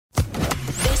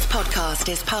podcast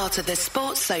is part of the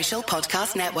Sports Social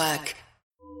Podcast Network.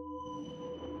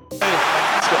 It's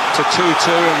got to 2-2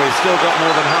 and we've still got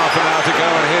more than half an hour to go,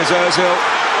 and here's Ozil.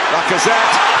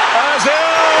 Lacazette. Ozil!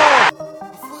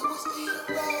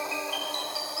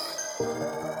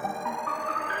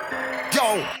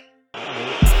 Yo!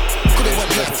 Could it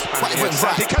went left, but it went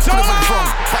right. Could it went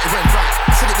wrong, but it went right.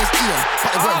 Said it was Ian,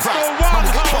 but it went right. Man,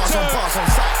 we get bars on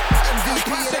site. MVP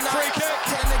of the night.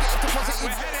 Get a negative deposit.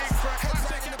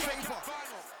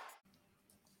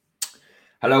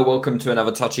 Hello, welcome to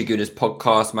another Touchy Gooners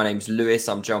podcast. My name's Lewis.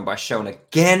 I'm joined by Sean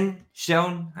again.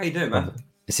 Sean, how you doing, man?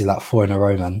 This is like 4 in a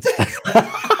row, man.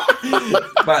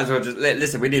 Might as well just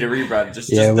listen. We need a rebrand. Just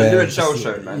the Lou and Sean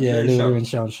show, man. Yeah, Lou and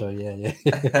Sean show. Yeah.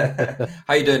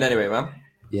 How you doing anyway, man?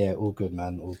 Yeah, all good,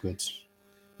 man. All good.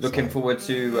 Looking forward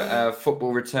to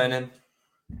football returning.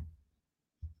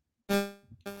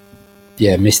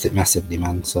 Yeah, missed it massively,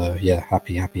 man. So yeah,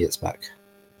 happy it's back.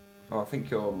 Oh, I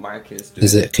think your mic is.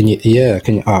 Is it? Can you? Yeah.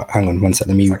 Can you? Oh, hang on 1 sec.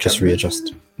 Let me just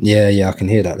readjust. Yeah. I can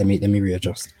hear that. Let me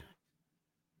readjust.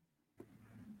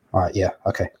 All right. Yeah.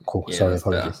 Okay. Cool. Yeah, sorry.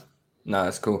 Apologies. Better. No,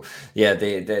 it's cool. Yeah,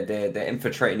 they're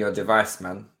infiltrating your device,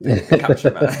 man. The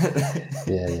capture, man.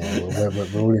 yeah.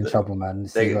 We're all in trouble, man.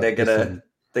 They're gonna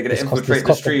infiltrate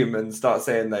the stream and start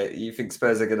saying that you think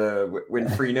Spurs are gonna win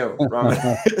 3-0.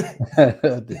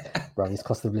 Bro, this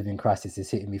cost of living crisis is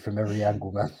hitting me from every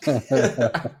angle, man.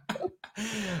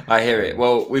 I hear it.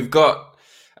 Well, we've got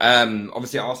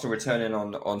obviously Arsenal returning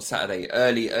on Saturday,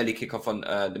 early kickoff on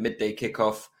the midday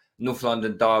kickoff, North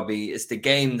London derby. It's the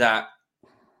game that,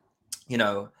 you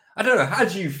know, I don't know. How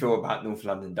do you feel about North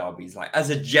London derbies? Like, as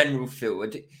a general feel,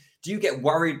 do you get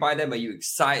worried by them? Are you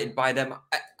excited by them?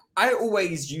 I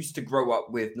always used to grow up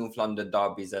with North London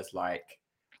derbies as like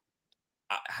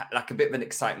a bit of an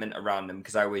excitement around them,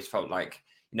 because I always felt like,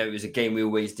 you know, it was a game we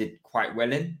always did quite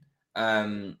well in.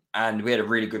 And we had a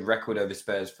really good record over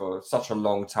Spurs for such a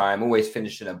long time, always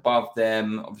finishing above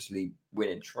them, obviously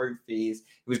winning trophies.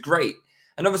 It was great.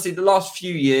 And obviously the last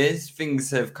few years,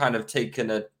 things have kind of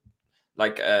taken a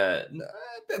bit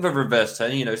of a reverse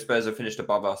turn. You know, Spurs have finished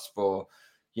above us for,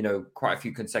 you know, quite a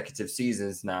few consecutive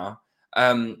seasons now.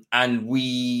 And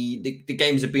the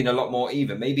games have been a lot more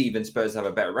even. Maybe even Spurs have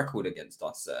a better record against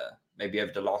us, maybe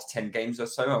over the last 10 games or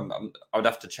so. I would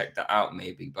have to check that out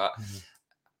maybe. But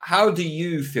how do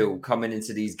you feel coming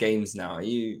into these games now? Are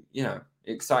you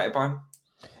excited by them?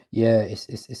 Yeah,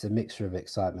 it's a mixture of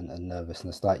excitement and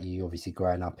nervousness. Like you, obviously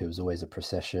growing up, it was always a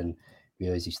procession. We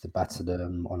always used to batter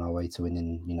them on our way to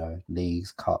winning, you know,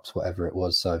 leagues, cups, whatever it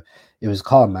was. So it was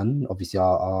calm, man. Obviously,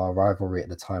 our rivalry at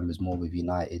the time was more with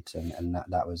United, and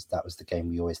that was the game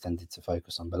we always tended to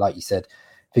focus on. But like you said,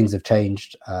 things have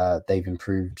changed. They've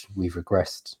improved. We've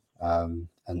regressed,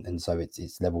 and so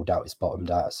it's leveled out. It's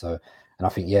bottomed out. So, and I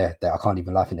think I can't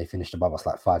even lie. I think they finished above us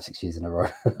like 5-6 years in a row.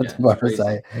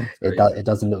 So it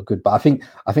doesn't look good. But I think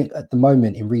at the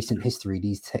moment in recent history,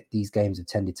 these games have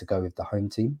tended to go with the home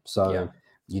team. So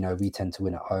you know, we tend to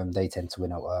win at home. They tend to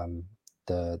win at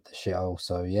the shithole.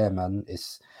 So yeah, man, it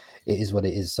is what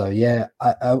it is. So yeah,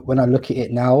 I when I look at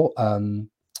it now, I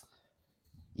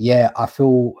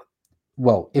feel.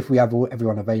 Well, if we have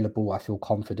everyone available, I feel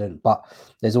confident. But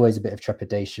there's always a bit of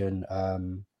trepidation.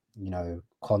 You know,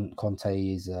 Conte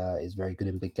is very good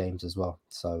in big games as well.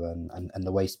 So and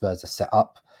the way Spurs are set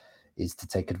up is to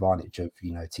take advantage of,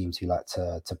 you know, teams who like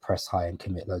to press high and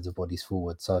commit loads of bodies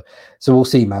forward. So we'll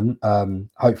see, man.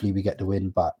 Hopefully we get the win,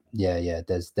 but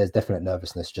there's definite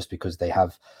nervousness just because they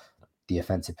have the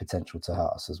offensive potential to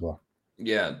hurt us as well.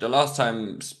 Yeah, the last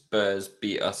time Spurs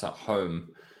beat us at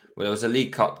home, well, there was a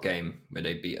League Cup game where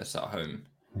they beat us at home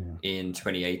in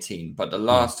 2018. But the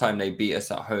last time they beat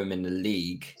us at home in the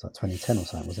league... It's like 2010 or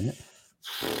something, wasn't it?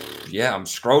 Yeah, I'm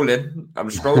scrolling.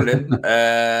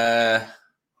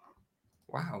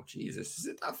 Wow, Jesus. Is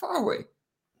it that far away?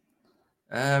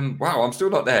 Wow, I'm still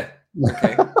not there.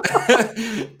 Okay.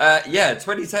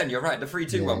 2010, you're right. The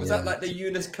 3-2 one. Was that like the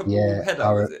Yunus Kabul header?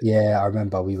 I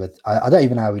remember we were... I don't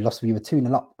even know how we lost. We were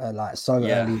 2-0 up like so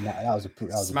early. That was a big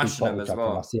bottle jump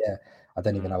from us. Yeah, I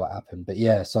don't even know what happened. But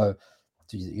yeah, so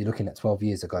you're looking at 12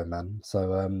 years ago, man. So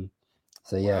wow.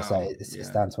 So it's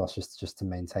down to us just to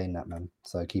maintain that, man.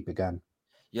 So keep it going.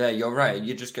 Yeah, you're right.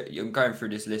 You're going through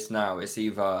this list now. It's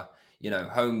either, you know,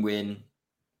 home win,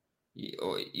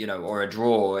 or, you know, or a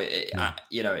draw.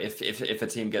 You know, if a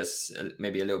team gets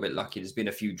maybe a little bit lucky, there's been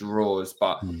a few draws,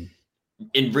 but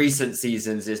in recent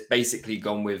seasons, it's basically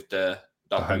gone with the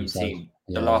home team.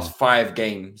 The last 5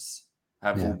 games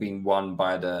have all been won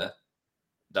by the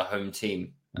home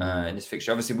team. In this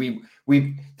fixture, obviously,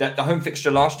 the home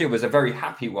fixture last year was a very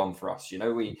happy one for us. You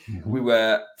know, we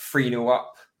were 3-0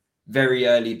 up very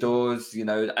early doors, you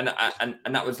know,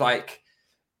 and that was like,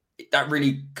 that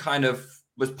really kind of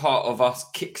was part of us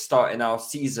kickstarting our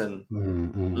season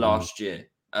last year.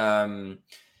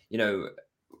 You know,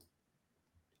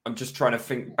 I'm just trying to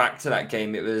think back to that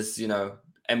game. It was, you know,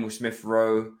 Emil Smith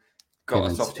Rowe got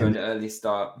us off to an early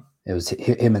start. It was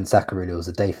him and Saka, really. It was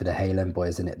a day for the Halen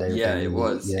boys, isn't it? It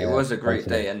was. It was a great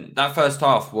day. And that first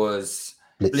half was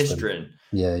blistering.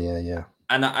 Yeah.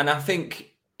 And I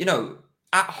think, you know,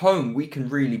 at home, we can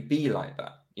really be like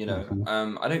that. You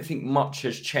know, I don't think much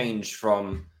has changed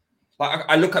from, like,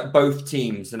 I look at both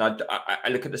teams, and I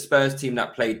look at the Spurs team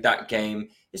that played that game.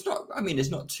 It's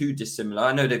not too dissimilar.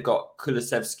 I know they've got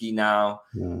Kulusevski now,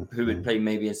 who would play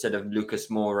maybe instead of Lucas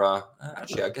Moura.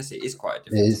 Actually, I guess it is quite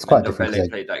different. It's quite different. They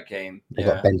played that game. They've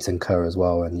got Benton Kerr as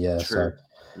well, and True.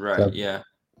 So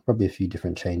probably a few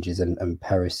different changes, and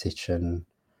Perisic and.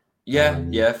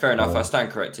 Fair enough. I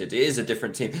stand corrected. It is a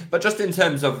different team, but just in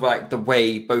terms of like the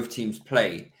way both teams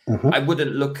play, I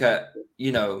wouldn't look at,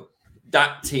 you know,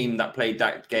 that team that played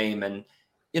that game, and,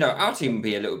 you know, our team will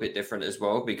be a little bit different as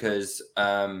well, because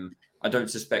I don't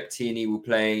suspect Tierney will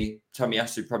play.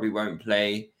 Tomiyasu probably won't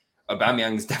play.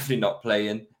 Aubameyang's definitely not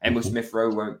playing. Emil Smith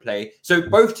Rowe won't play. So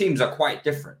both teams are quite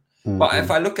different. But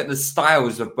if I look at the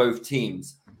styles of both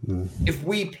teams, if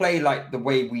we play like the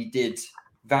way we did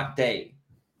that day,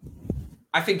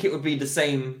 I think it would be the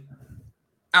same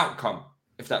outcome,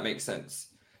 if that makes sense.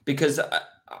 Because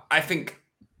I think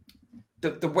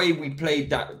the way we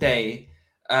played that day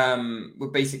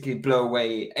would basically blow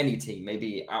away any team,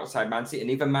 maybe outside Man City. And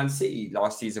even Man City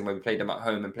last season, when we played them at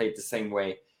home and played the same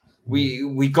way,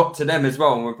 we got to them as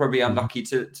well, and we're probably unlucky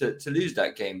to lose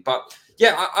that game. But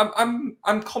yeah,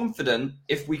 I'm confident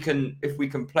if we can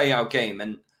play our game.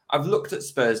 And I've looked at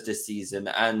Spurs this season,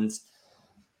 and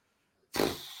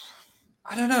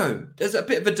I don't know. There's a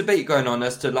bit of a debate going on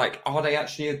as to, like, are they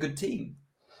actually a good team?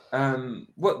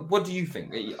 What do you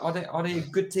think? Are they a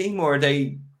good team, or are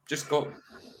they just got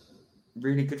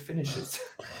really good finishes?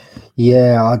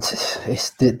 Yeah,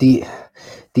 it's the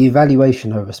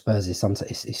evaluation of Spurs is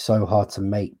sometimes it's so hard to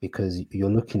make, because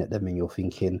you're looking at them and you're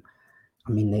thinking,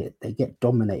 I mean, they get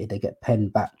dominated, they get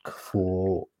penned back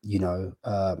for, you know,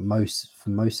 most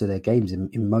of their games.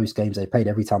 In most games they played,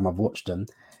 every time I've watched them,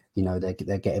 you know, they're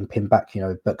getting pinned back, you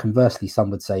know. But conversely, some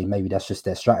would say maybe that's just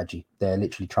their strategy. They're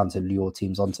literally trying to lure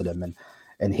teams onto them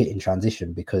and hit in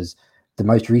transition, because the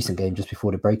most recent game just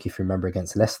before the break, if you remember,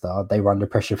 against Leicester, they were under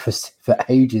pressure for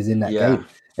ages in that game.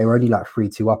 They were only like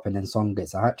 3-2 up, and then Son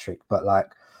gets a hat-trick. But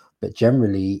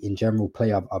generally, in general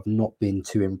play, I've not been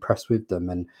too impressed with them.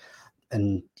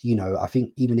 And you know, I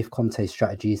think even if Conte's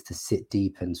strategy is to sit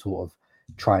deep and sort of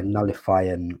try and nullify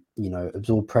and, you know,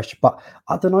 absorb pressure, but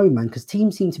I don't know, man, because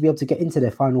teams seem to be able to get into their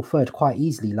final third quite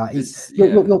easily. Like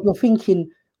you're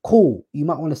thinking, cool, you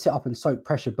might want to sit up and soak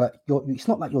pressure, but it's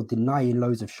not like you're denying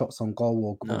loads of shots on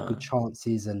goal or good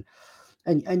chances, and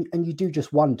you do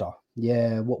just wonder,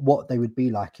 what they would be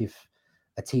like if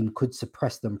a team could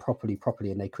suppress them properly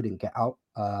and they couldn't get out.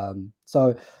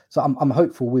 So I'm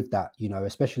hopeful with that, you know,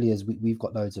 especially as we've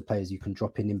got loads of players you can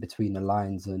drop in between the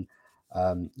lines and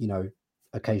you know,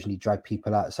 occasionally drag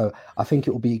people out. So I think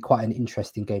it will be quite an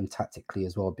interesting game tactically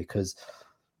as well, because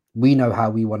we know how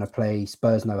we want to play.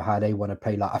 Spurs know how they want to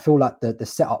play. Like, I feel like the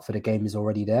setup for the game is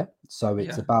already there. So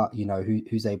it's about, you know,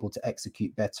 who's able to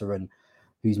execute better and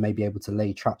who's maybe able to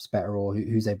lay traps better, or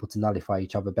who's able to nullify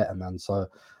each other better, man. So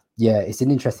yeah, it's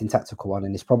an interesting tactical one,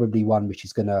 and it's probably one which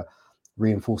is going to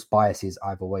reinforce biases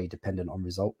either way, dependent on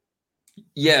result.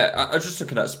 Yeah, I was just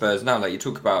looking at Spurs now. Like, you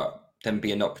talk about them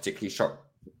being not particularly shot,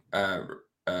 what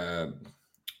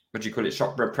do you call it?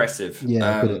 Shot repressive.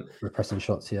 Yeah, good at repressing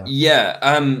shots. Yeah. Yeah.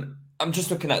 I'm just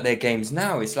looking at their games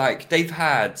now. It's like they've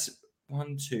had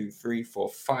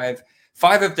 5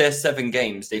 of their 7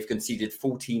 games. They've conceded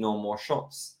 14 or more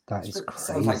shots. That is crazy.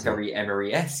 Sounds like very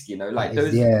Emery-esque, you know, like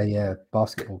those. Yeah,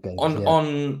 basketball games.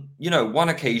 On you know, one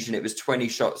occasion it was 20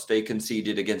 shots they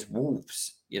conceded against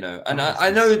Wolves. You know, and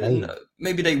I know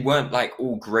maybe they weren't like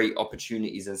all great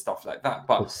opportunities and stuff like that,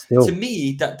 but still, to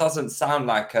me, that doesn't sound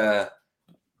like a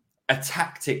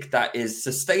tactic that is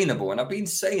sustainable. And I've been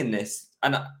saying this,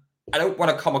 and I don't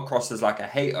want to come across as like a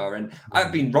hater, and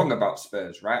I've been wrong about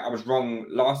Spurs, right? I was wrong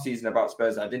last season about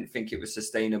Spurs. I didn't think it was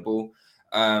sustainable.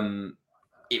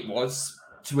 It was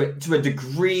to a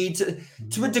degree.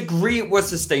 To a degree, it was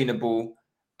sustainable.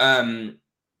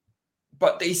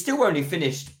 But they still only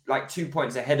finished like 2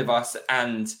 points ahead of us,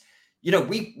 and you know,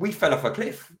 we fell off a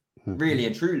cliff, really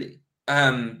and truly.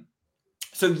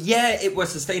 So yeah, it was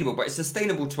sustainable, but it's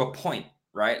sustainable to a point,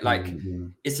 right? Like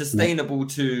it's sustainable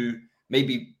to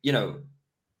maybe, you know,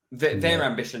 their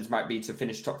ambitions might be to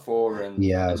finish top 4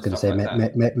 and I was going to say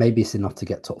maybe it's enough to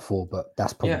get top 4, but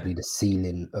that's probably the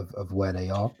ceiling of where they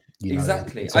are.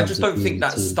 Exactly. I just don't think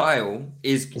that style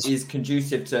is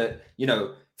conducive to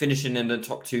finishing in the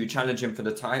top 2, challenging for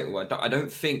the title. I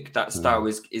don't think that style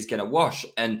is going to wash.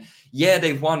 And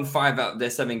they've won 5 out of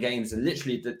their 7 games, and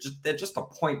literally they're just a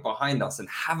point behind us and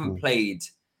haven't played,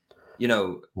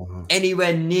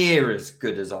 anywhere near as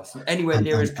good as us, anywhere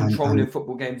near as controlling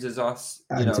football games as us.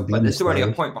 But they're still only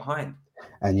a point behind.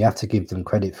 And you have to give them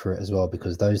credit for it as well,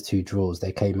 because those 2 draws,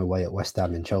 they came away at West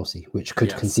Ham and Chelsea, which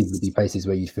could conceivably be places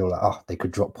where you feel like, they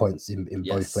could drop points in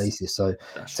both places. So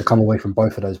to come away from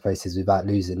both of those places without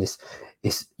losing, it's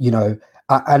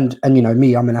and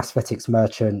me, I'm an aesthetics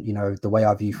merchant. The way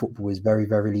I view football is very,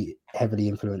 very heavily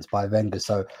influenced by Wenger.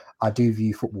 So I do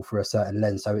view football through a certain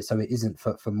lens. So it isn't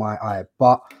for my eye,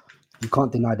 but you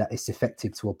can't deny that it's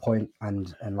effective to a point.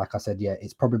 And like I said,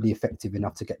 it's probably effective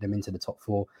enough to get them into the top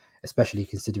 4, especially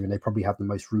considering they probably have the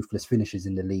most ruthless finishers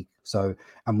in the league. So,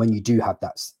 and when you do have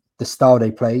the style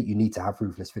they play, you need to have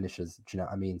ruthless finishers. Do you know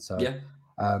what I mean? So,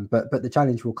 but the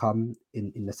challenge will come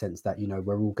in the sense that,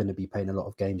 we're all going to be playing a lot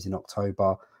of games in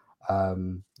October.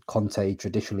 Conte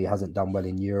traditionally hasn't done well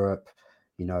in Europe.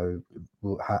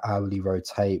 How will he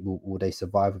rotate? Will they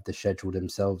survive with the schedule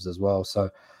themselves as well?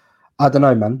 So, I don't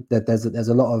know, man. There's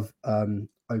a lot of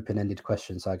open-ended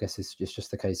questions. So I guess it's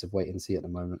just a case of wait and see at the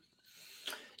moment.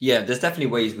 Yeah, there's definitely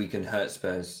ways we can hurt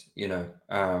Spurs.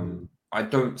 I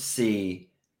don't see.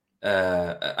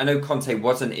 I know Conte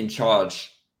wasn't in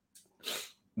charge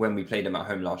when we played him at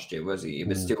home last year, was he? It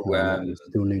was still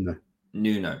Nuno.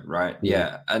 Nuno, right?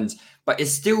 Yeah, but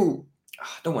it's still. I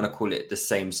don't want to call it the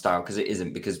same style because it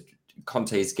isn't. Because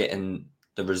Conte is getting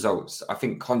the results. I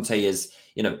think Conte is,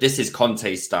 this is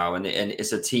Conte's style, and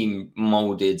it's a team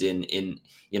molded in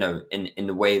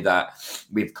the way that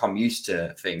we've come used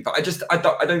to things. But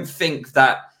I don't think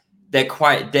that they're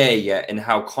quite there yet in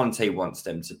how Conte wants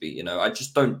them to be. I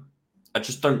just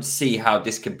don't see how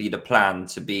this could be the plan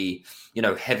to be,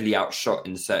 heavily outshot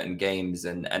in certain games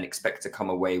and expect to come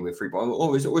away with 3 points.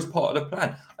 Oh, it's always part of the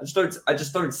plan. I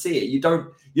just don't see it. You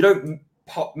don't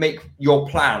make your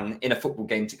plan in a football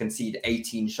game to concede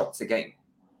 18 shots a game.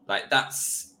 Like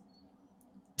that's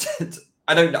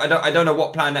I don't know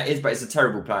what plan that is, but it's a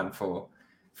terrible plan for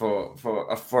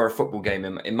a football game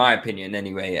in my opinion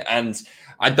anyway. And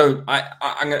I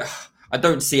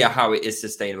don't see how it is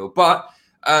sustainable. But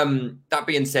that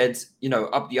being said,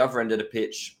 up the other end of the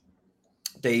pitch,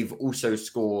 they've also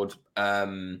scored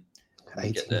 18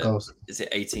 goals. Is it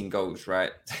 18 goals,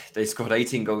 right? They scored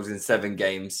 18 goals in 7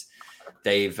 games.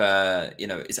 They've,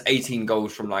 it's 18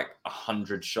 goals from like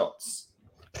 100 shots.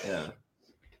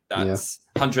 That's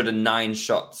 109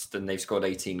 shots. Then they've scored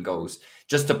 18 goals.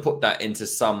 Just to put that into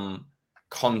some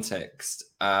context,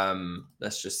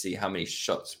 let's just see how many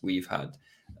shots we've had.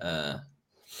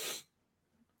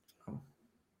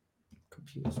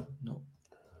 Computer's not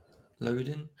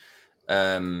loading.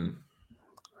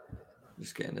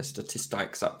 Just getting the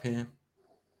statistics up here.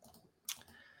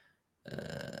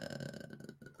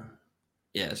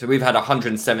 So we've had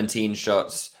 117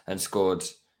 shots and scored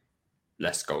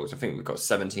less goals. I think we've got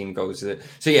 17 goals. So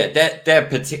they're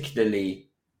particularly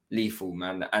lethal,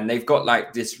 man. And they've got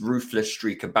like this ruthless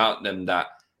streak about them that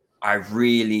I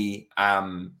really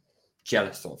am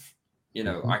jealous of.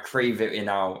 I crave it in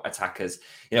our attackers.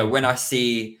 When I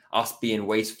see us being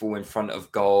wasteful in front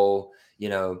of goal,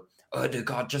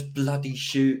 Odegaard, just bloody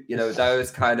shoot,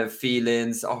 those kind of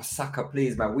feelings. Oh, Saka,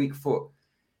 please, man, weak foot.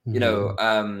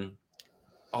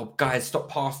 Oh, guys, stop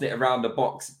passing it around the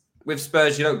box. With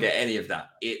Spurs, you don't get any of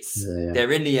that. It's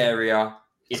they're in the area.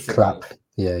 It's crap.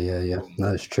 Yeah.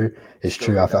 No, it's true. It's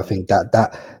true. I think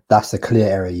that's a clear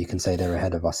area you can say they're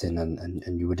ahead of us in,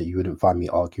 and you wouldn't find me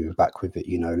arguing back with it.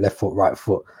 Left foot, right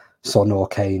foot, Son or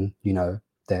Kane.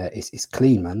 It's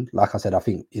clean, man. Like I said, I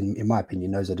think in my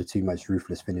opinion, those are the 2 most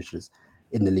ruthless finishers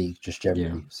in the league, just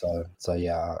generally. So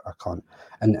I can't,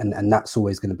 and that's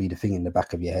always going to be the thing in the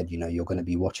back of your head. You're going to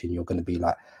be watching. You're going to be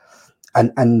like,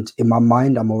 and in my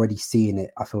mind, I'm already seeing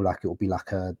it. I feel like it will be like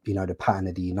the pattern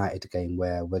of the United game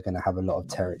where we're going to have a lot of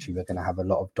territory. We're going to have a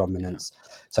lot of dominance.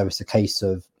 So it's a case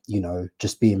of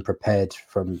just being prepared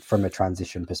from a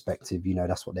transition perspective.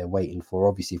 That's what they're waiting for.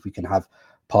 Obviously, if we can have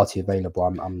Partey available,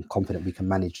 I'm confident we can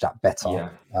manage that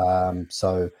better.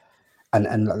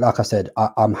 And like I said,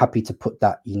 I'm happy to put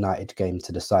that United game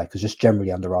to the side because just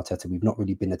generally under Arteta, we've not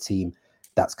really been a team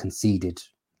that's conceded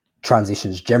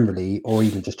transitions generally, or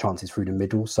even just chances through the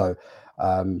middle. So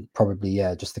probably,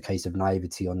 just a case of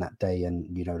naivety on that day. And,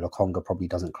 Lokonga probably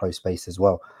doesn't close space as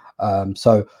well.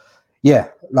 So, Yeah,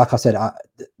 like I said,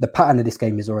 the pattern of this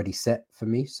game is already set for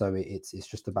me, so it's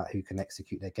just about who can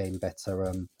execute their game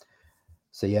better.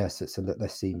 So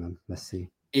let's see, man. Let's see.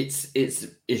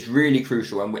 It's really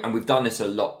crucial, and we've done this a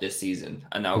lot this season,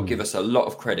 and I'll give us a lot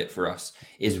of credit for us.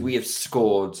 We have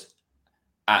scored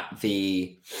at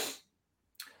the.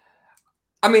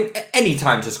 I mean, any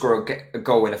time to score a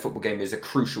goal in a football game is a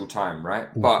crucial time, right?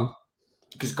 But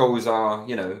because goals are,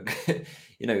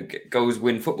 goals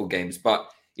win football games. But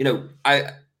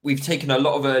we've taken a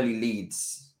lot of early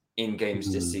leads in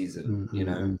games this season.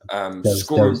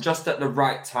 Scoring just at the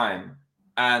right time,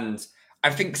 and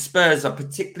I think Spurs are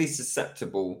particularly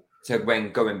susceptible to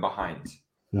when going behind.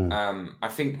 I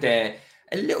think they're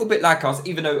a little bit like us,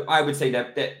 even though I would say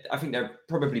I think they're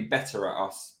probably better at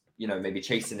us. Maybe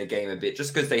chasing the game a bit,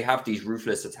 just because they have these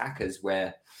ruthless attackers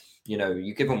where,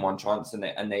 you give them one chance and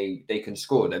they can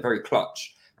score. They're very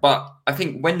clutch. But I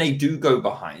think when they do go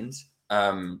behind,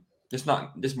 this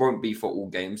won't be for all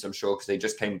games, I'm sure, because they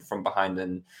just came from behind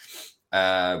and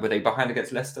were they behind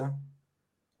against Leicester?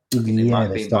 I think they might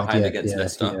have been behind against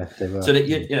Leicester. So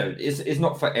that it's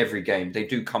not for every game. They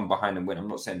do come behind and win. I'm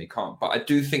not saying they can't, but I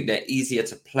do think they're easier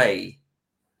to play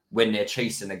when they're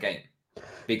chasing the game.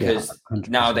 Because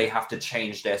now they have to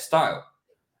change their style.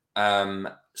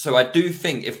 So I do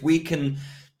think if we can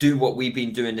do what we've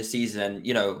been doing this season,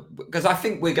 because I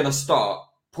think we're going to start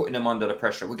putting them under the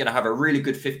pressure. We're going to have a really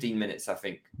good 15 minutes, I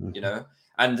think,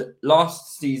 And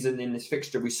last season in this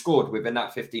fixture, we scored within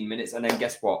that 15 minutes. And then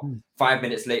guess what? 5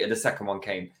 minutes later, the second one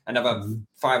came. Another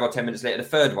 5 or 10 minutes later, the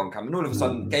third one came. And all of a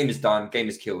sudden, game is done, game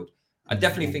is killed. I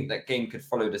definitely think that game could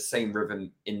follow the same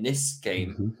rhythm in this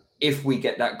game. If we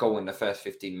get that goal in the first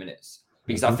 15 minutes,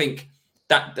 because I think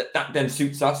that then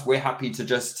suits us. We're happy to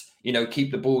just, keep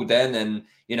the ball then and,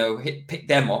 pick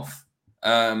them off.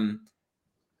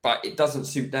 But it doesn't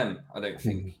suit them, I don't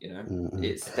think,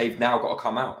 they've now got to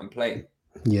come out and play.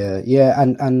 Yeah.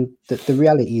 And the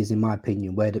reality is, in my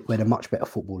opinion, we're the much better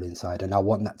football inside. And I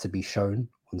want that to be shown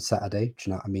on Saturday. Do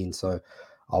you know what I mean? So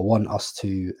I want us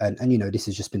to, and this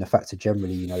has just been a factor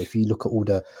generally. If you look at all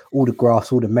the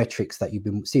graphs, all the metrics that you've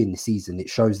been seeing this season, it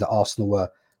shows that Arsenal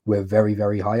were very,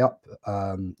 very high up.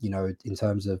 In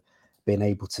terms of being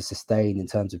able to sustain, in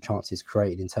terms of chances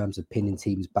created, in terms of pinning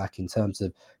teams back, in terms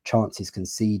of chances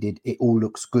conceded, it all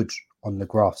looks good on the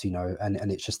graphs.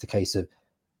 And it's just a case of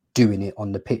doing it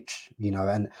on the pitch.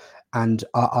 And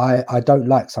I don't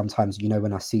like sometimes,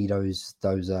 when I see those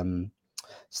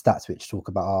stats which talk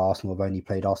about Arsenal haven't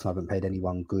played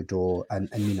anyone good,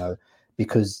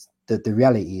 because the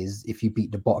reality is, if you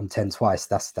beat the bottom 10 twice,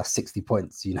 that's 60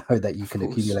 points, that you can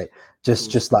accumulate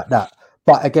just like that.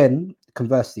 But again,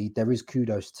 conversely, there is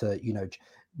kudos to,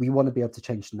 we want to be able to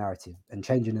change the narrative, and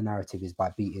changing the narrative is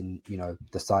by beating,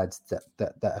 the sides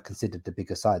that are considered the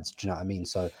bigger sides. Do you know what I mean?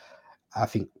 So I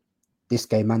think this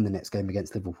game and the next game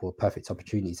against Liverpool are perfect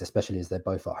opportunities, especially as they're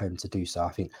both at home, to do so. I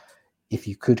think if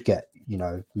you could get,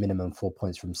 minimum 4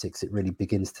 points from 6, it really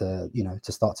begins to,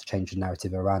 to start to change the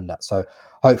narrative around that. So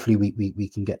hopefully we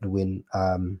can get the win.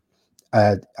 I'm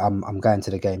going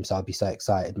to the game, so I'll be so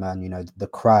excited, man. The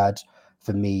crowd,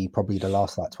 for me, probably the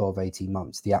last 12, 18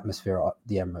 months, the atmosphere at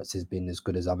the Emirates has been as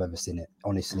good as I've ever seen it,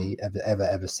 honestly,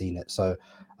 ever seen it. So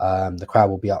the crowd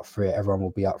will be up for it. Everyone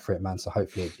will be up for it, man. So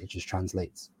hopefully it just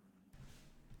translates.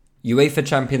 UEFA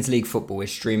Champions League football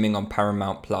is streaming on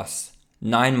Paramount+.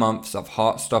 9 months of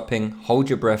heart-stopping,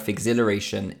 hold-your-breath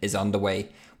exhilaration is underway,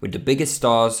 with the biggest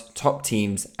stars, top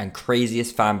teams, and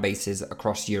craziest fan bases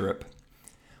across Europe.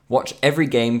 Watch every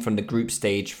game from the group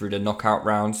stage through the knockout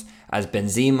rounds as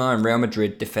Benzema and Real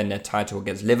Madrid defend their title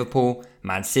against Liverpool,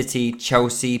 Man City,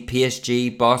 Chelsea,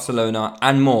 PSG, Barcelona,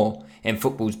 and more in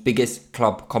football's biggest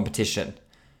club competition.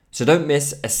 So don't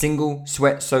miss a single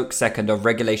sweat-soaked second of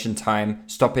regulation time,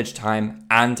 stoppage time,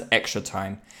 and extra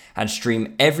time, and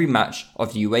stream every match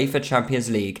of the UEFA Champions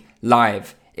League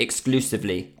live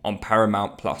exclusively on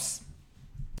Paramount+.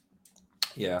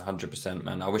 Yeah, 100%,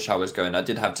 man. I wish I was going. I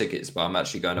did have tickets, but I'm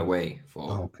actually going away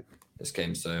for this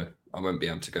game, so I won't be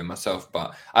able to go myself.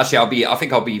 But actually, I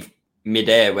think I'll be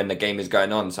mid-air when the game is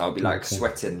going on, so I'll be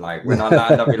sweating. Like when I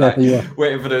land, I'll be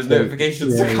waiting for those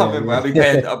notifications to come in.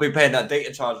 I'll be paying that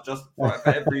data charge just for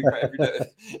every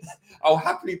I'll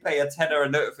happily pay a tenner a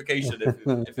notification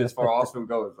if it's for Arsenal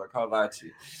goals. I can't lie to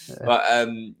you. But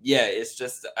it's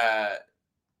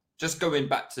just going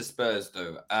back to Spurs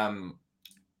though.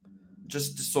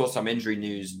 Just saw some injury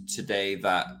news today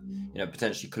that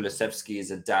potentially Kulusevski is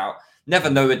a doubt.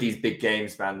 Never know with these big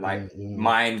games, man. Like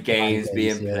mind games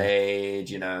being played.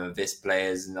 This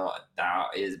player's not a doubt.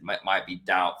 Might be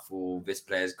doubtful. This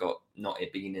player's got not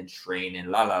been in training.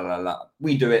 La la la la.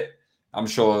 We do it. I'm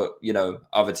sure, you know,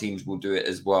 other teams will do it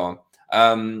as well.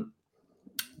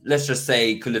 Let's just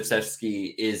say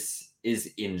Kulusevski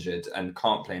is injured and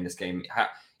can't play in this game. How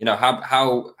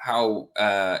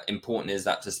important is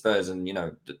that to Spurs? And, you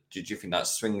know, did you think that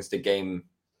swings the game,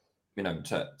 you know,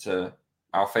 to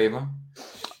our favour?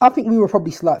 I think we were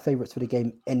probably slight favourites for the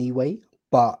game anyway,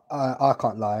 but I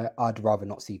can't lie. I'd rather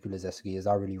not see Kulusevski, as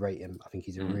I really rate him. I think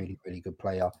he's a really, really good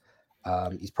player.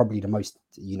 He's probably the most,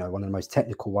 you know, one of the most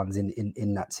technical ones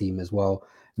in that team as well.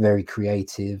 Very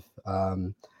creative,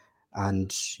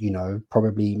 and, you know,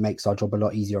 probably makes our job a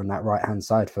lot easier on that right-hand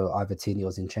side for either Tierney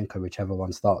or Zinchenko, whichever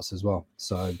one starts as well.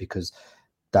 So, because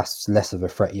that's less of a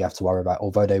threat you have to worry about,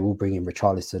 although they will bring in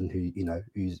Richarlison, who, you know,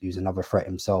 who's another threat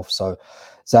himself. So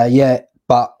yeah,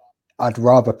 but I'd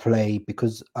rather play,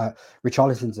 because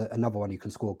Richarlison's another one who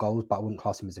can score goals, but I wouldn't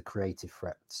class him as a creative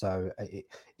threat. So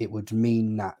it would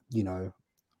mean that, you know,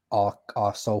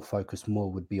 our sole focus more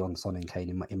would be on Son and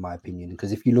Kane, in my opinion.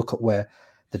 Because if you look at where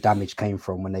the damage came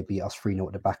from when they beat us 3-0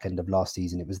 at the back end of last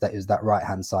season, it was that right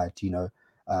hand side. You know,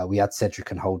 we had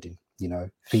Cedric and Holding. You know,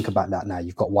 think about that now.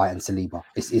 You've got White and Saliba.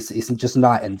 It's just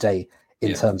night and day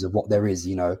in terms of what there is.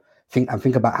 You know,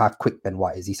 think about how quick Ben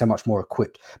White is. He's so much more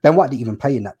equipped. Ben White didn't even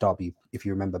play in that derby, if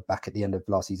you remember, back at the end of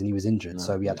last season. He was injured,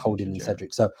 so we had Holding and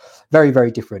Cedric. So very,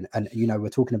 very different. And, you know, we're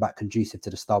talking about conducive to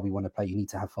the style we want to play. You need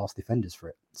to have fast defenders for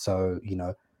it. So, you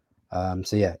know,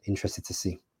 so yeah, interested to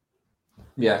see.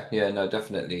 Yeah, no,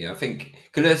 definitely. I think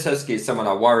Kulusevski is someone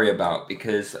I worry about,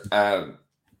 because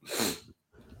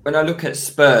when I look at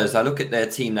Spurs, I look at their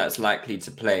team that's likely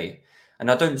to play, and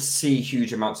I don't see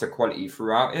huge amounts of quality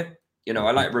throughout it. You know,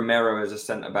 I like Romero as a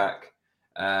centre-back.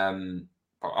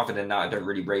 But other than that, I don't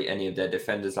really rate any of their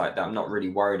defenders like that. I'm not really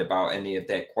worried about any of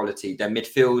their quality. Their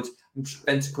midfield,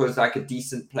 Bentancur is like a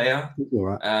decent player,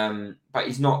 but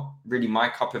he's not really my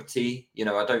cup of tea. You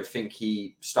know, I don't think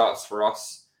he starts for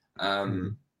us.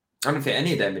 I don't think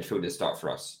any of their midfielders start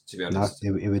for us, to be honest.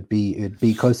 No, it would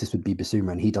be closest would be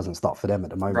Bissouma, and he doesn't start for them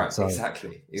at the moment. Right, so,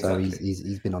 exactly. So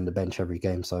he's been on the bench every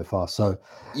game so far. So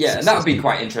yeah, and that would be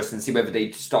quite interesting to see whether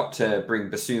they start to bring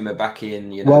Bissouma back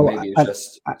in. You know, maybe it's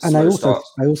just and I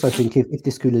also think if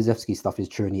this Kulusevski stuff is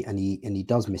true and he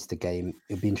does miss the game,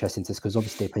 it'd be interesting to, because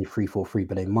obviously they play 3-4-3,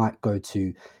 but they might go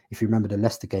to, if you remember the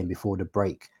Leicester game before the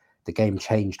break, the game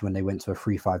changed when they went to a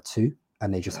 3-5-2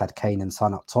 and they just had Kane and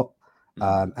Son up top.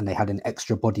 And they had an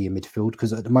extra body in midfield,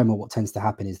 because at the moment what tends to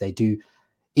happen is they do,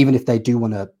 even if they do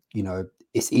want to, you know,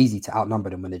 it's easy to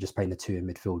outnumber them when they're just playing the two in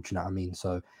midfield. Do you know what I mean?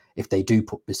 So if they do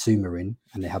put Bissouma in,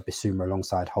 and they have Bissouma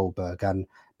alongside Holberg and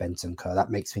Bentancur, that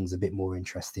makes things a bit more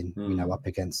interesting, you know, up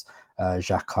against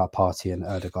Xhaka, Partey and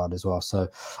Ødegaard as well. So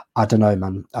I don't know,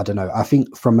 man. I don't know. I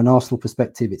think from an Arsenal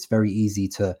perspective, it's very easy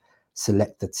to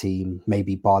select the team,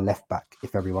 maybe bar left back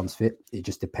if everyone's fit. It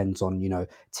just depends on, you know,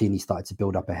 Tierney started to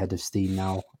build up a head of steam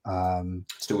now.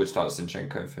 Still would start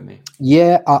Zinchenko for me.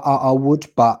 Yeah, I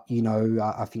would, but, you know,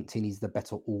 I think Tierney's the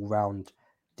better all-round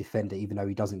defender, even though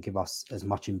he doesn't give us as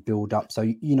much in build-up. So,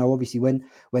 you know, obviously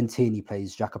when Tierney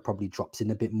plays, Xhaka probably drops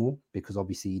in a bit more, because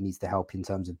obviously he needs the help in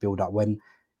terms of build-up. When,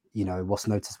 you know, what's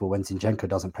noticeable, when Zinchenko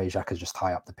doesn't play, Xhaka's just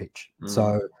high up the pitch.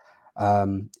 So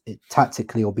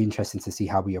tactically it'll be interesting to see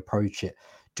how we approach it.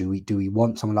 Do we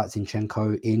want someone like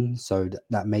Zinchenko in, so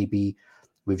that maybe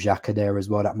with Xhaka there as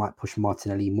well, that might push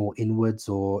Martinelli more inwards,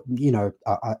 or, you know,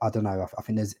 I don't know. I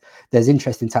think there's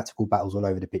interesting tactical battles all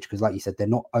over the pitch, because like you said, they're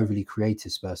not overly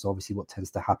creative, Spurs. So obviously what tends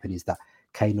to happen is that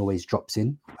Kane always drops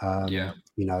in. You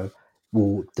know,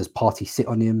 does Partey sit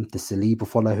on him? Does Saliba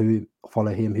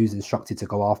follow him? Who's instructed to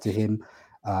go after him?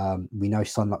 We know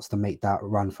Son likes to make that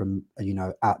run from, you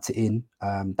know, out to in,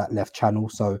 that left channel.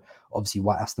 So obviously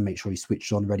White has to make sure he's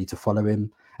switched on, ready to follow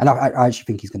him. And I actually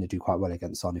think he's going to do quite well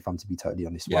against Son, if I'm to be totally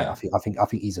honest. Yeah. Right? I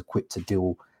think he's equipped to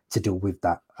deal with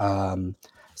that.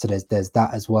 So there's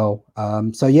that as well.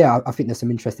 So yeah, I think there's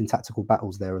some interesting tactical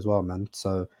battles there as well, man.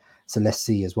 So let's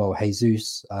see as well.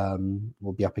 Jesus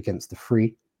will be up against the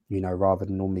 3, you know, rather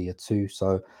than normally a 2.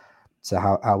 So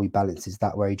how he balances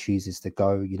that, where he chooses to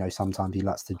go. You know, sometimes he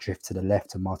likes to drift to the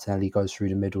left and Martinelli goes through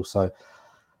the middle. So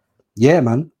yeah,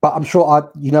 man. But I'm sure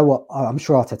I'm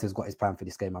sure Arteta's got his plan for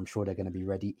this game. I'm sure they're going to be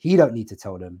ready. He don't need to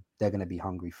tell them. They're going to be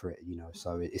hungry for it, you know.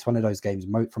 So it's one of those games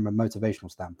from a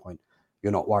motivational standpoint,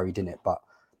 you're not worried in it, but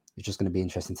it's just going to be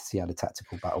interesting to see how the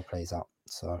tactical battle plays out.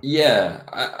 So yeah,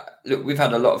 look, we've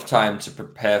had a lot of time to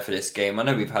prepare for this game. I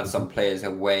know we've had some players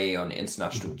away on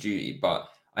international duty, but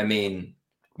I mean,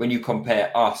 when you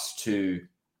compare us to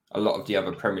a lot of the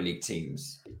other Premier League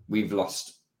teams, we've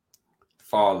lost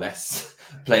far less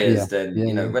players than,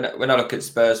 you know, when I look at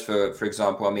Spurs, for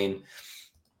example, I mean,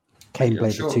 Kane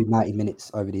played the 290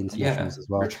 minutes over the internationals as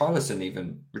well.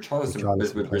 Richarlison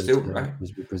was with Brazil, right?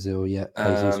 Was with Brazil, yeah.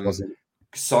 Jesus wasn't.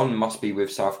 Son must be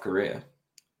with South Korea.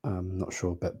 I'm not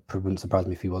sure, but it wouldn't surprise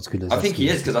me if he was. I think he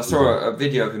is, because I saw a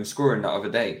video of him scoring that other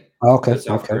day. Okay. For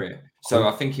South Korea. So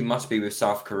I think he must be with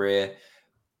South Korea.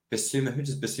 Bissouma, who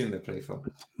does Bissouma play for?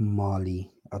 Mali.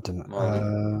 I don't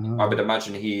know. I would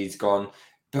imagine he's gone.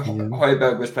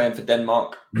 Højbjerg was playing for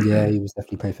Denmark. Yeah, he was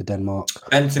definitely playing for Denmark.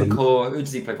 Bentancur, who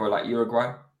does he play for? Like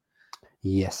Uruguay?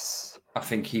 Yes. I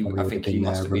think he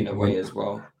must have been away as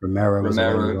well. Romero was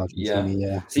away.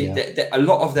 Yeah. See, a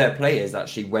lot of their players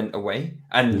actually went away,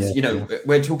 and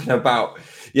we're talking about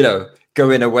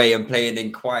going away and playing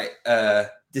in quite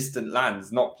distant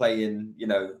lands, not playing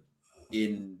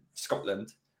in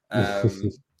Scotland,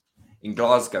 in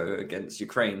Glasgow against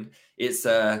Ukraine. It's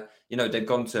they've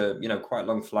gone to quite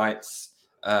long flights.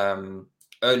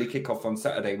 Early kickoff on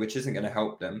Saturday, which isn't going to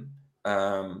help them.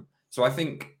 So I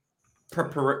think.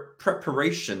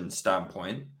 Preparation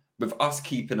standpoint, with us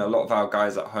keeping a lot of our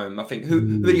guys at home, I think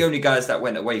who are the only guys that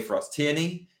went away for us?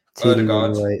 Tierney,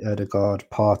 Ødegaard,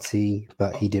 Partey,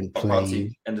 but he didn't play.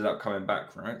 Partey ended up coming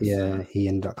back, right? Yeah, he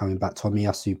ended up coming back.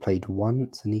 Tomiyasu played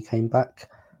once and he came back.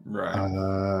 Right.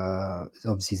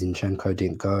 Obviously Zinchenko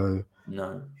didn't go.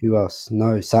 No. Who else?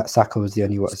 No, Saka was the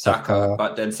only one. Saka,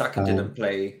 but then Saka didn't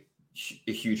play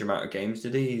a huge amount of games,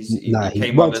 did he? He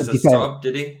came on as a sub,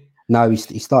 did he? No, he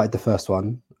started the first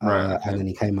one, right, and then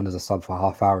he came on as a sub for a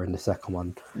half hour in the second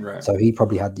one. Right. So he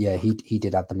probably had, he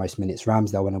did have the most minutes.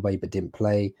 Ramsdale went away but didn't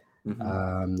play.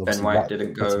 Ben White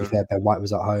didn't go. To be fair, Ben White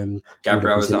was at home.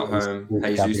 Gabriel was at home.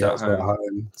 Jesus at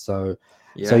home. So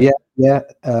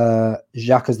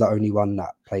Xhaka is the only one that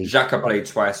played. Xhaka played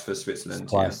twice for Switzerland.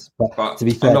 Twice, but to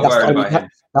be fair,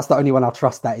 that's the only one I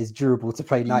trust that is durable to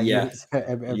play 90 minutes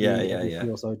every 3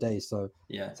 or so days. So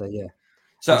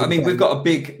So I mean, we've got a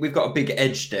big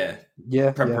edge there,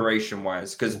 preparation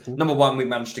wise, because number one, we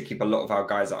managed to keep a lot of our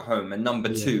guys at home, and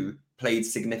number two, played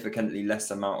significantly less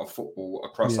amount of football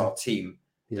across our team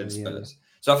than Spurs.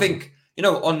 So I think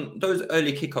on those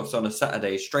early kickoffs on a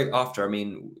Saturday, straight after, I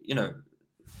mean,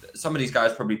 some of these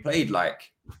guys probably played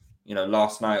like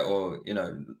last night or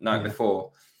night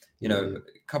before,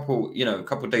 couple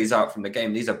days out from the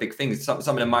game. These are big things. Some of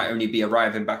them might only be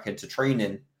arriving back into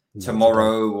training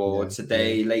tomorrow or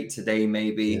today, late today,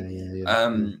 maybe.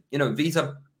 These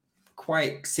are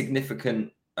quite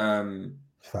significant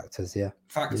factors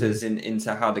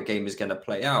into how the game is going to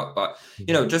play out. But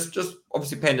just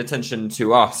obviously paying attention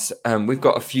to us, we've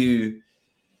got a few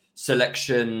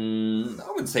selection, I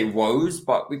wouldn't say woes,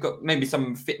 but we've got maybe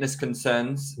some fitness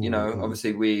concerns.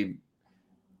 Obviously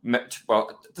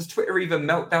does Twitter even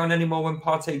melt down anymore when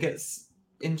Partey gets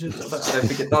injured? I don't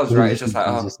think it does, right? It's just like,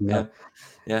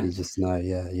 you just know, I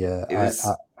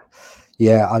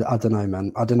don't know,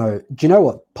 man. I don't know. Do you know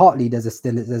what? Partly there's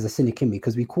a cynic in me,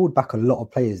 because we called back a lot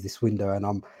of players this window, and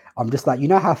I'm just like,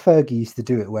 how Fergie used to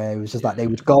do it, where it was just like they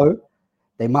would go,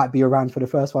 they might be around for the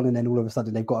first one, and then all of a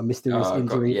sudden they've got a mysterious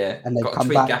injury, and they come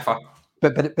back. Gaffer.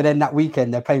 But then that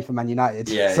weekend they're playing for Man United.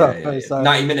 So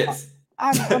 90 minutes.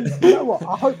 And you know what?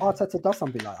 I hope Arteta does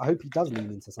something like that. I hope he does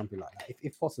lean into something like that,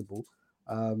 if possible.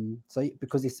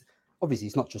 Because it's obviously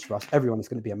it's not just for us. Everyone is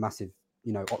going to be a massive.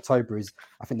 October is.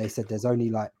 I think they said there's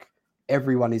only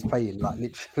everyone is playing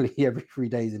literally every 3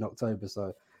 days in October.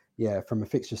 So from a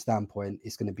fixture standpoint,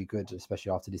 it's going to be good,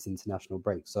 especially after this international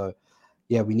break. So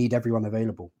we need everyone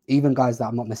available, even guys that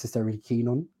I'm not necessarily keen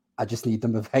on. I just need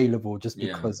them available just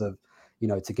because of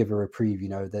to give a reprieve.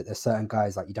 There's certain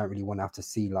guys you don't really want to have to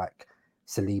see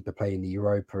Saliba playing the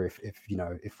Europa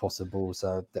if possible.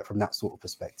 So that from that sort of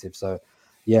perspective. So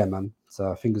man.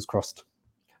 So fingers crossed.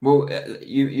 Well,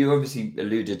 you obviously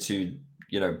alluded to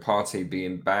Partey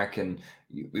being back, and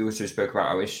we also spoke about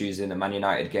our issues in the Man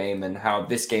United game and how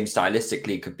this game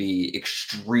stylistically could be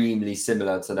extremely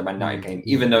similar to the Man United game,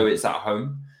 even though it's at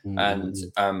home. And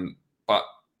but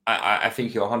I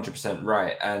think you're 100%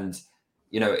 right. And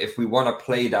if we want to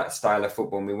play that style of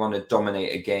football and we want to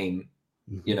dominate a game,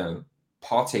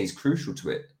 Partey is crucial to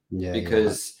it,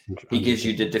 because he gives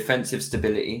you the defensive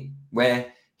stability,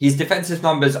 where his defensive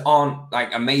numbers aren't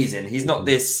amazing. He's not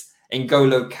this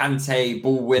N'Golo Kante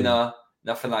ball winner,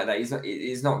 nothing like that.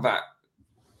 He's not that,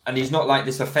 and he's not like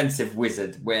this offensive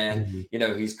wizard where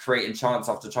he's creating chance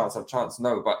after chance after chance.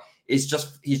 No, but he's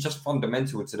just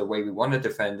fundamental to the way we want to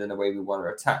defend and the way we want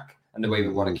to attack and the way we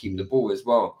want to keep the ball as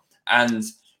well. And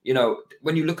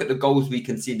when you look at the goals we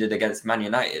conceded against Man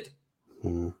United.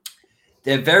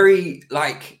 They're very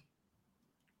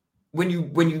when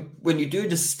you do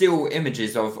the still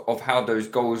images of how those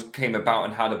goals came about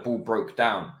and how the ball broke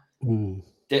down,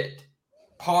 that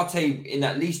Partey, in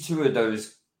at least 2 of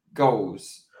those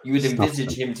goals, you would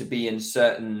envisage him to be in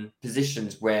certain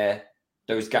positions where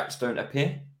those gaps don't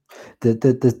appear.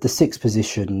 The sixth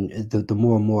position, the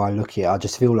more and more I look at it, I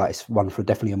just feel like it's one for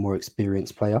definitely a more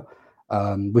experienced player.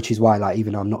 Which is why, like,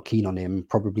 even though I'm not keen on him,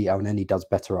 probably Elneny does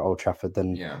better at Old Trafford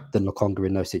than Lokonga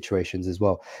in those situations as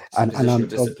well. It's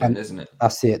discipline, isn't it?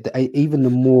 That's it. Even the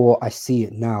more I see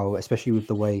it now, especially with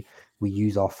the way we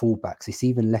use our fullbacks, it's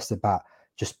even less about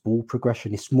just ball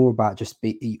progression. It's more about just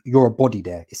you're a body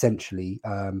there, essentially.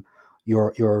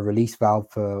 You're a release valve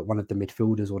for one of the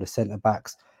midfielders or the centre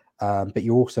backs. But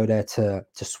you're also there to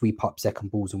sweep up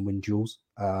second balls and win duels,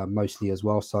 mostly as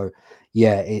well. So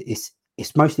yeah,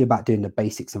 it's mostly about doing the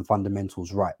basics and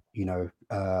fundamentals right,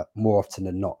 more often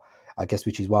than not, I guess,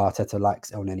 which is why Arteta likes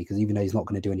Elneny, because even though he's not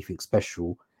going to do anything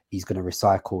special, he's going to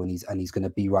recycle and he's going to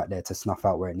be right there to snuff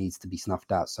out where it needs to be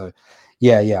snuffed out. So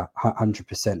yeah,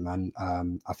 100%, man.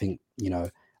 I think,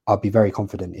 I'll be very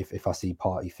confident if I see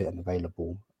Partey fit and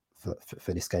available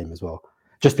for this game as well.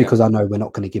 Just because I know we're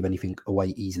not going to give anything away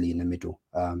easily in the middle,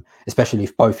 especially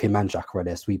if both him and Xhaka are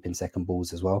there sweeping second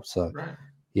balls as well. So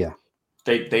yeah.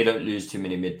 They don't lose too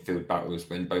many midfield battles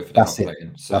when both of them are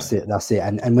playing. So. That's it.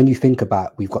 And when you think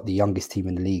about, we've got the youngest team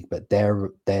in the league, but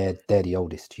they're the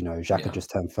oldest. Xhaka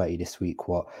just turned 30 this week.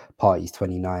 Partey's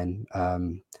 29.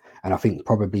 And I think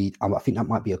that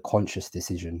might be a conscious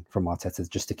decision from Arteta,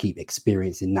 just to keep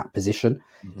experience in that position.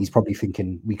 Mm-hmm. He's probably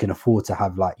thinking we can afford to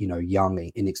have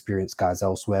young, inexperienced guys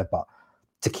elsewhere, but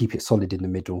to keep it solid in the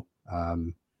middle,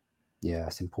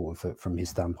 it's important from his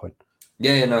standpoint.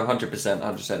 Yeah, no,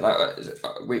 100%. Like,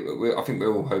 I think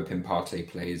we're all hoping Partey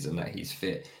plays and that he's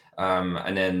fit.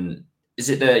 And then, is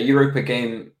it the Europa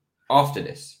game after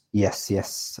this?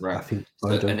 Yes. Right. I think so,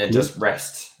 and then just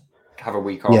rest, have a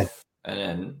week off, and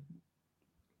then.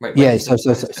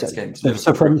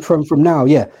 So from now,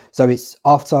 so it's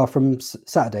from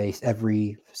Saturday,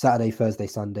 every Saturday, Thursday,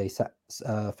 Sunday,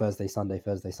 Thursday,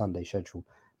 Sunday schedule.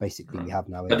 Basically, we have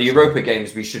now. But the Europa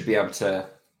games, we should be able to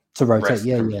rotate,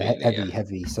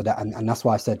 heavy. So that and that's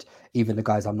why I said even the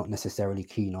guys I'm not necessarily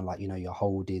keen on, your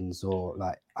Holdings or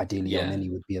ideally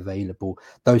Elneny would be available.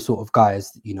 Those sort of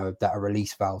guys, that are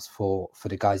release valves for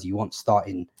the guys you want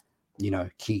starting,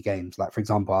 key games. Like, for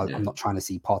example, I'm not trying to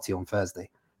see Partey on Thursday.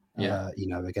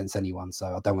 Against anyone. So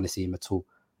I don't want to see him at all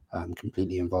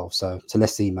completely involved. So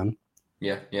let's see, man.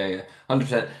 Yeah.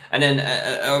 100%. And then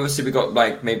obviously we got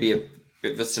maybe a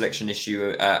bit of a selection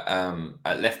issue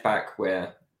at left back,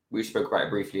 where we spoke about it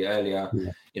briefly earlier.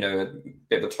 A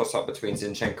bit of a toss up between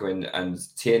Zinchenko and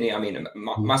Tierney. I mean,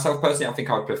 myself personally, I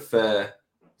think I would prefer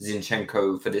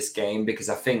Zinchenko for this game, because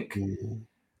I think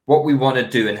what we want to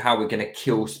do and how we're going to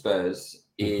kill Spurs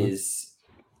is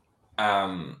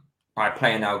by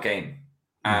playing our game.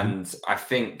 And I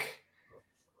think,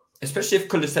 especially if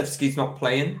Kulusevski's not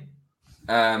playing,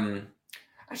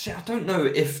 actually, I don't know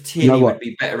if Tierney would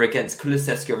be better against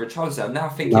Kulusevski or Richarlison. I'm now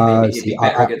thinking maybe he'd be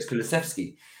better against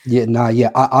Kulusevski.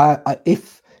 I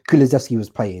if Kulusevski was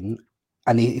playing,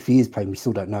 and if he is playing, we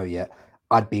still don't know yet,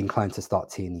 I'd be inclined to start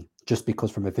Tierney, just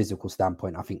because from a physical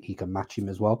standpoint, I think he can match him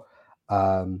as well.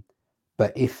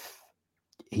 But if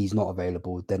he's not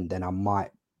available, then I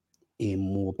might aim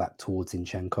more back towards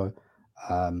Zinchenko.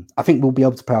 I think we'll be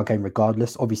able to play our game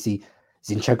regardless. Obviously,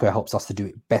 Zinchenko helps us to do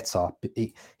it better.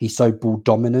 He's so ball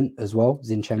dominant as well,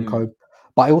 Zinchenko.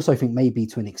 But I also think maybe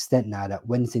to an extent now that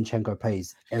when Zinchenko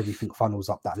plays, everything funnels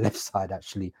up that left side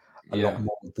actually a lot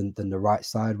more than the right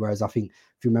side. Whereas I think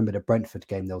if you remember the Brentford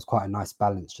game, there was quite a nice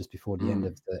balance just before the end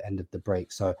of the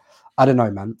break. So I don't know,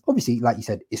 man. Obviously, like you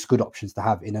said, it's good options to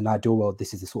have. In an ideal world,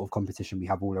 this is the sort of competition we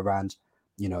have all around,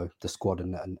 the squad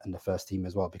and the first team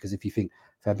as well. Because if you think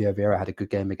Fabio Vieira had a good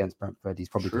game against Brentford, he's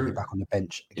probably going to be back on the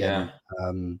bench again.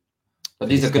 But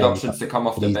these are good options to come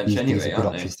off the bench anyway. These are good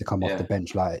options to come off the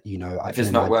bench. If it's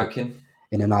not working.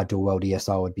 In an ideal world,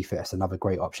 ESR would be fit. It's another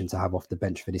great option to have off the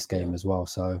bench for this game as well.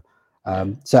 So,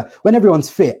 so when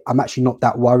everyone's fit, I'm actually not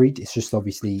that worried. It's just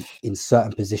obviously in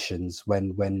certain positions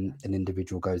when an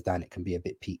individual goes down, it can be a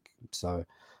bit peak. So,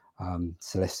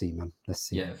 so let's see, man. Let's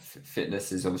see. Yeah,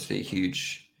 fitness is obviously a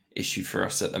huge issue for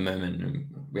us at the moment, and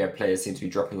we have players seem to be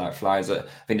dropping like flies. I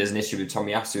think there's an issue with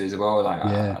Tomiyasu as well.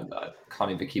 I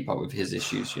can't even keep up with his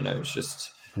issues. It's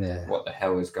just what the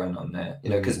hell is going on there?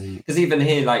 Because even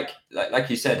here, like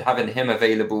you said, having him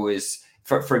available is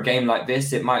for a game like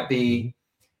this. It might be,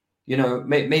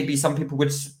 maybe some people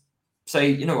would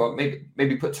say,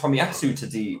 maybe put Tomiyasu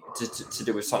to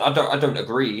do with Son. I don't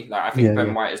agree. I think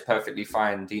Ben White is perfectly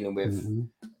fine dealing with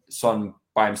Son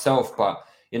by himself, but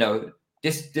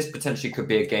This potentially could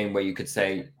be a game where you could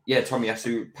say,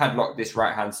 Tomiyasu padlock this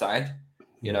right hand side,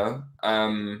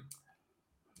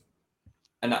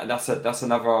 and that's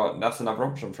another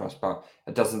option for us. But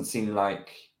it doesn't seem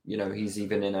like he's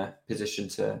even in a position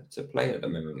to play at the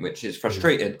moment, which is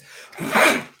frustrating.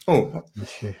 Oh,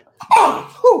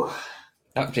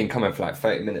 that's been coming for like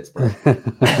 30 minutes, bro.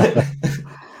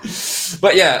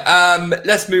 But yeah,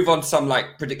 let's move on to some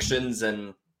like predictions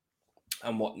and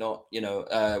whatnot.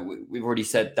 We've already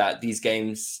said that these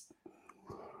games,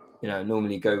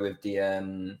 normally go with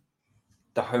the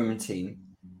home team.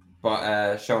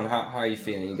 But Sean, how are you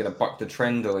feeling? Are you going to buck the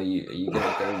trend, or are you going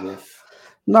to go with?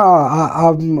 No,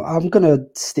 I'm gonna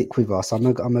stick with us.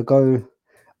 I'm gonna go.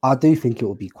 I do think it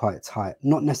will be quite tight.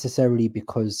 Not necessarily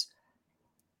because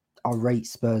I rate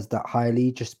Spurs that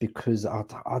highly, just because I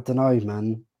don't know,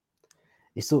 man.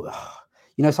 It's all,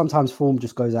 sometimes form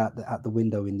just goes out the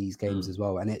window in these games as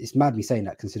well, and it's mad me saying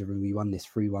that considering we won this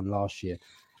 3-1 last year,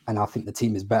 and I think the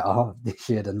team is better this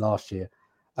year than last year.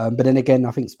 But then again,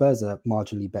 I think Spurs are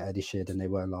marginally better this year than they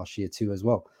were last year too, as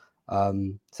well. So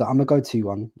I'm gonna go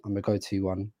 2-1. I'm gonna go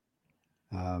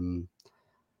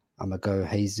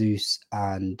Jesus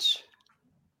and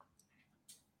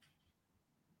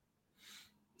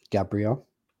Gabriel.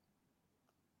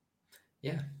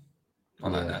 Yeah, I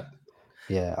like that.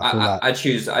 Yeah, I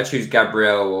choose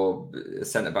Gabriel or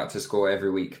centre back to score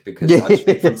every week, because I just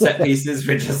think from set pieces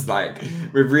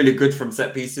we're really good from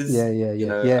set pieces.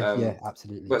 Yeah,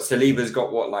 absolutely. But Saliba's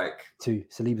got what, like two?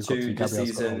 Saliba's got two.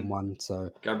 Gabriel's got one.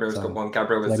 So Gabriel's got one.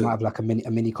 Gabriel they might have like a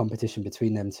mini competition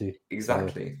between them two.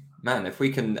 Exactly, man. If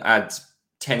we can add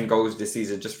 10 goals this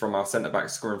season just from our centre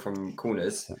backs scoring from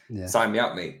corners, sign me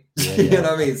up, mate. You know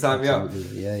what I mean? Sign me up.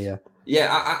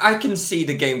 Yeah. I can see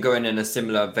the game going in a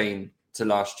similar vein to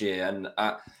last year, and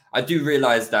I do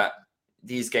realise that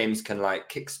these games can like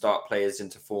kickstart players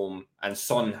into form, and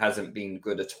Son hasn't been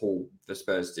good at all for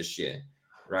Spurs this year,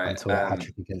 right? Until a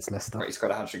hat-trick against Leicester. He's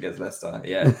got a hat-trick against Leicester,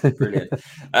 yeah, brilliant.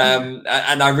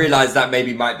 And I realise that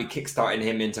maybe might be kickstarting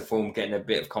him into form, getting a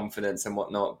bit of confidence and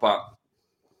whatnot, but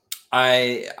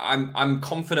I'm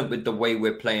confident with the way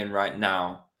we're playing right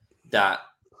now that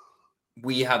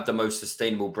we have the most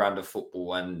sustainable brand of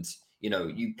football, and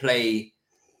you play.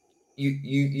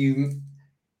 You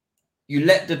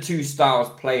let the two styles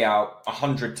play out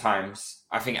 100 times.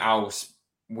 I think ours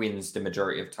wins the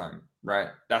majority of time, right?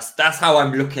 That's how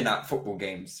I'm looking at football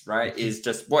games, right? Is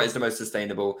just what is the most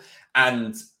sustainable.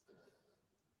 And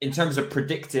in terms of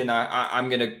predicting, I'm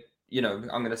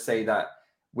gonna say that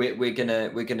we're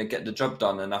gonna get the job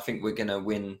done, and I think we're gonna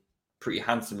win pretty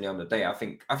handsomely on the day. I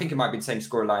think it might be the same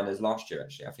scoreline as last year.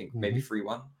 Actually, I think maybe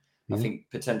 3-1. I think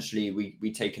potentially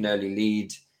we take an early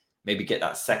lead. Maybe get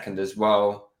that second as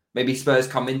well. Maybe Spurs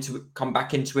come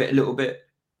back into it a little bit,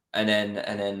 and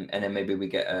then maybe we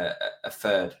get a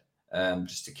third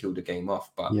just to kill the game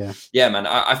off. But yeah, man,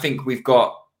 I think we've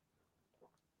got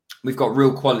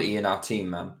real quality in our team,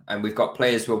 man, and we've got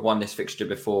players who have won this fixture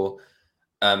before.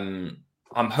 I'm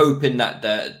hoping that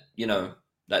that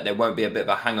there won't be a bit of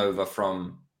a hangover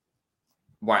from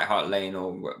White Hart Lane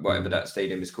or whatever that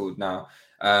stadium is called now.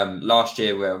 Last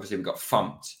year, where obviously we got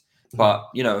thumped. But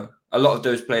a lot of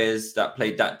those players that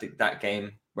played that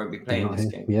game won't be playing this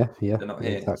game. Yeah, they're not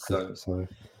here. Exactly. So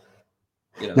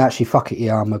no, actually, fuck it.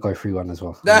 Yeah, I'm gonna go 3-1 as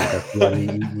well.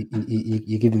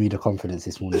 You're giving me the confidence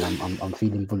this morning. I'm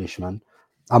feeling bullish, man.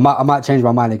 I might change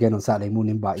my mind again on Saturday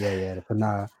morning, but yeah. For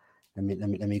now, let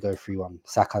me go 3-1.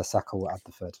 Saka will add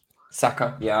the third.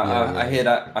 Saka, I hear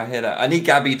that. I need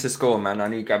Gabby to score, man. I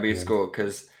need Gabby to score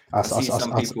because. I saw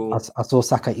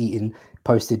Saka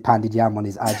posted Pandid Yam on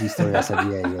his IG story. I said,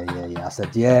 yeah. I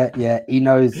said, yeah. He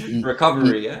knows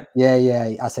recovery.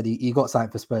 Yeah. I said he got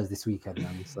something for Spurs this weekend,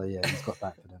 man. So yeah, he's got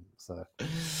that for them. So,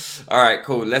 all right,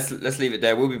 cool. Let's leave it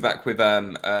there. We'll be back with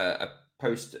a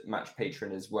post-match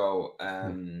patron as well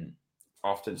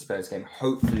after the Spurs game.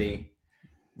 Hopefully,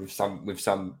 with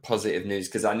some positive news,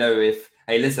 because I know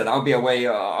hey, listen, I'll be away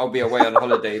on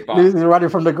holiday, but this is running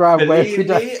from the ground. Believe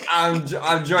me, I'm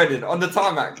joining on the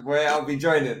tarmac where I'll be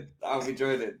joining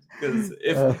because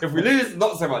if we lose,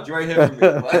 not so much. You won't hear from me.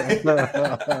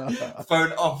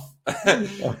 Phone off.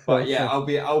 But yeah, I'll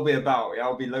be about.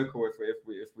 I'll be local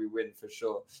if we win for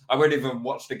sure. I won't even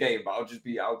watch the game, but I'll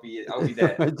be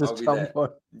there. On.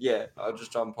 Yeah, I'll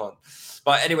just jump on.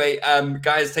 But anyway,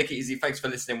 guys, take it easy. Thanks for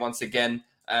listening once again.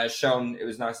 Sean, it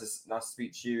was nice to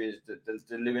speak to you. Is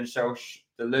the Lewin Show,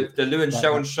 the Lewin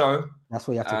Show and Show. That's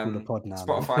what you have to call the pod now.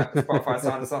 Spotify,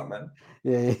 sign us up, man.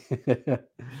 Yeah.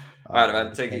 All right,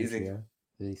 man. Take it easy.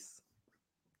 Peace.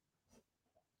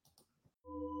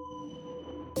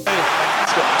 It's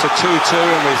got to 2-2,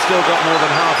 and we've still got more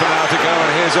than half an hour to go.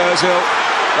 And here's Ozil,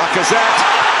 Lacazette,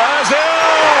 Ozil.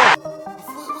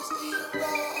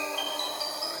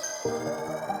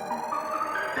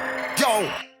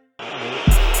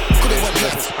 Could it went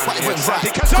left, but it went right.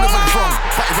 Could it went wrong,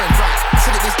 but it went right.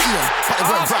 Said it was Ian, but it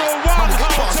went right. Man, we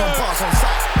get bars on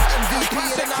site. MVP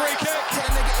in the night. Turn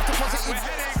negative to positive.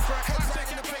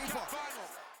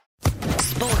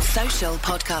 Sports Social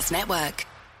Podcast Network.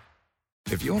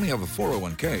 If you only have a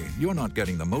 401k, you're not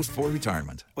getting the most for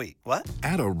retirement. Wait, what?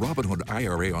 Add a Robinhood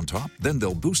IRA on top, then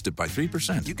they'll boost it by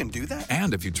 3%. You can do that?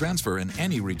 And if you transfer in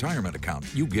any retirement account,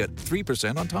 you get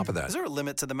 3% on top of that. Is there a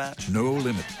limit to the match? No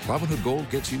limit. Robinhood Gold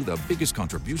gets you the biggest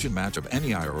contribution match of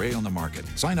any IRA on the market.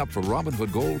 Sign up for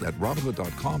Robinhood Gold at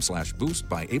Robinhood.com/boost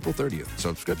by April 30th.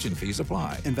 Subscription fees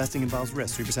apply. Investing involves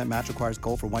risk. 3% match requires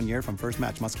gold for 1 year from first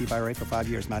match. Must keep IRA for 5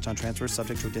 years. Match on transfers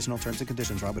subject to additional terms and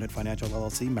conditions. Robinhood Financial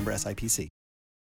LLC, member SIPC.